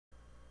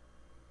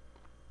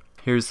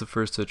Here's the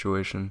first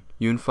situation.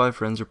 You and 5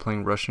 friends are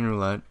playing Russian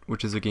Roulette,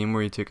 which is a game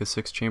where you take a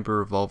 6-chamber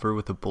revolver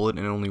with a bullet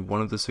in only one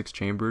of the 6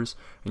 chambers,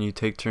 and you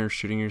take turns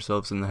shooting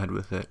yourselves in the head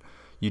with it.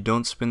 You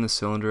don't spin the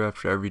cylinder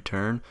after every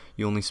turn,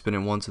 you only spin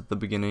it once at the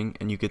beginning,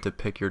 and you get to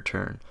pick your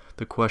turn.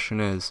 The question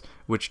is,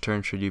 which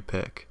turn should you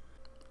pick?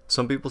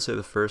 Some people say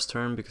the first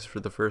turn because for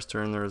the first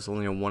turn there is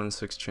only a 1 in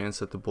 6 chance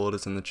that the bullet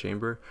is in the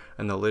chamber,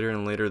 and the later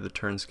and later the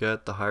turns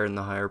get, the higher and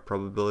the higher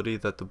probability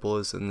that the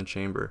bullet is in the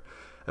chamber.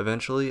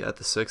 Eventually, at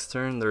the 6th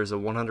turn, there is a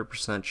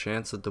 100%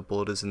 chance that the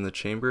bullet is in the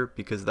chamber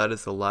because that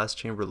is the last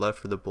chamber left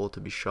for the bullet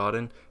to be shot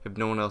in if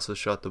no one else has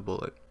shot the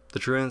bullet. The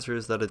true answer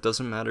is that it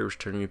doesn't matter which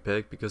turn you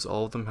pick because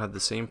all of them have the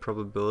same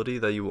probability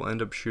that you will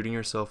end up shooting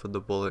yourself with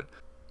the bullet.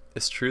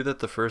 It's true that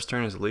the first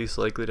turn is least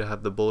likely to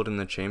have the bullet in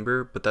the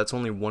chamber, but that's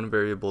only one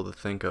variable to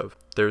think of.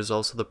 There is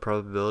also the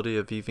probability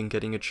of even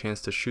getting a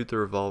chance to shoot the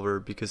revolver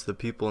because the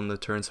people in the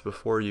turns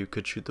before you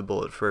could shoot the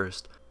bullet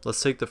first.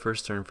 Let's take the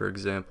first turn for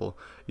example.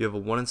 You have a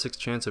 1 in 6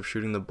 chance of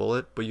shooting the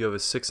bullet, but you have a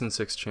 6 in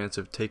 6 chance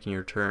of taking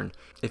your turn.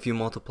 If you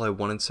multiply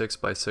 1 in 6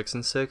 by 6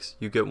 in 6,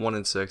 you get 1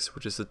 in 6,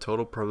 which is the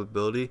total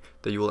probability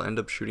that you will end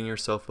up shooting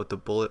yourself with the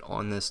bullet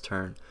on this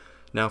turn.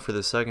 Now for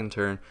the second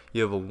turn,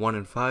 you have a 1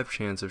 in 5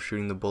 chance of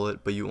shooting the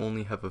bullet, but you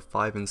only have a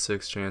 5 in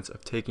 6 chance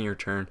of taking your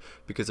turn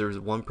because there was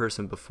one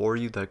person before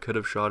you that could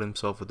have shot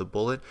himself with a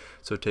bullet,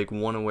 so take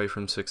 1 away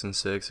from 6 in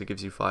 6, it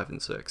gives you 5 in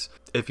 6.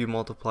 If you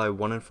multiply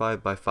 1 in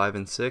 5 by 5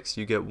 in 6,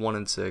 you get 1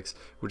 in 6,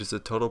 which is the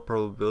total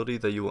probability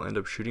that you will end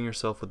up shooting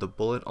yourself with a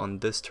bullet on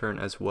this turn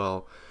as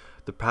well.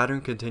 The pattern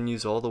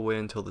continues all the way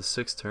until the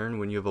 6th turn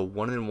when you have a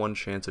 1 in 1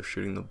 chance of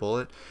shooting the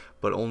bullet,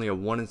 but only a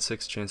 1 in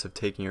 6 chance of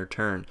taking your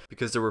turn,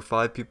 because there were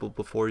 5 people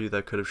before you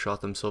that could have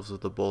shot themselves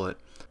with a bullet.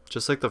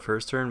 Just like the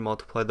first turn,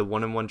 multiply the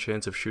 1 in 1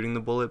 chance of shooting the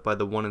bullet by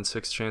the 1 in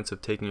 6 chance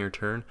of taking your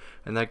turn,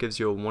 and that gives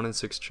you a 1 in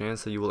 6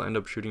 chance that you will end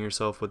up shooting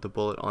yourself with the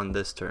bullet on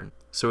this turn.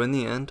 So in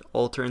the end,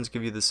 all turns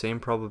give you the same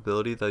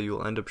probability that you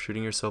will end up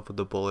shooting yourself with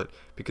the bullet,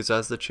 because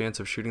as the chance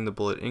of shooting the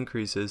bullet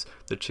increases,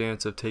 the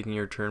chance of taking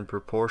your turn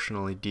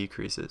proportionally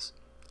decreases.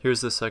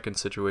 Here's the second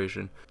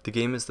situation. The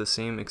game is the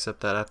same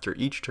except that after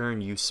each turn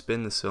you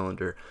spin the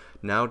cylinder.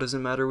 Now does it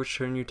matter which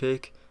turn you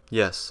take?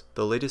 Yes,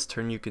 the latest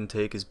turn you can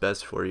take is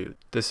best for you.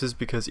 This is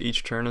because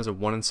each turn has a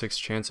 1 in 6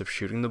 chance of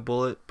shooting the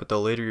bullet, but the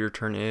later your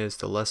turn is,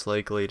 the less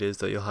likely it is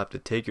that you'll have to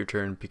take your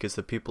turn because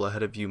the people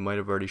ahead of you might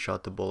have already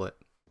shot the bullet.